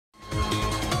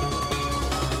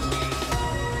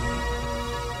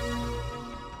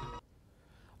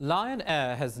Lion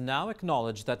Air has now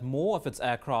acknowledged that more of its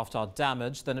aircraft are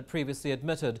damaged than it previously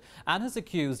admitted and has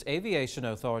accused aviation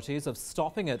authorities of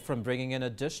stopping it from bringing in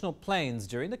additional planes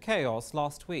during the chaos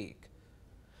last week.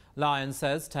 Lion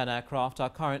says 10 aircraft are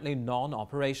currently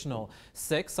non-operational.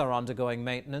 6 are undergoing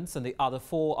maintenance and the other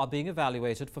 4 are being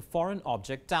evaluated for foreign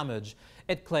object damage.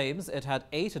 It claims it had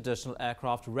 8 additional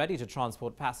aircraft ready to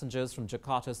transport passengers from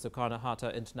Jakarta's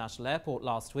Soekarno-Hatta International Airport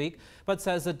last week, but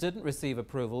says it didn't receive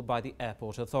approval by the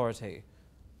airport authority.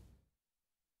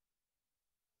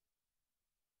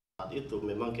 Saat itu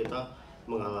memang kita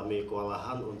mengalami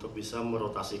kewalahan untuk bisa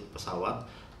merotasi pesawat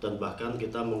dan bahkan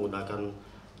kita menggunakan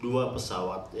 2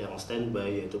 pesawat yang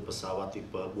standby, yaitu pesawat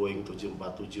tipe Boeing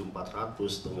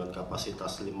 747-400 dengan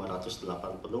kapasitas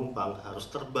 508 penumpang harus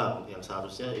terbang yang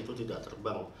seharusnya itu tidak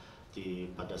terbang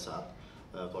pada saat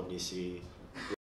kondisi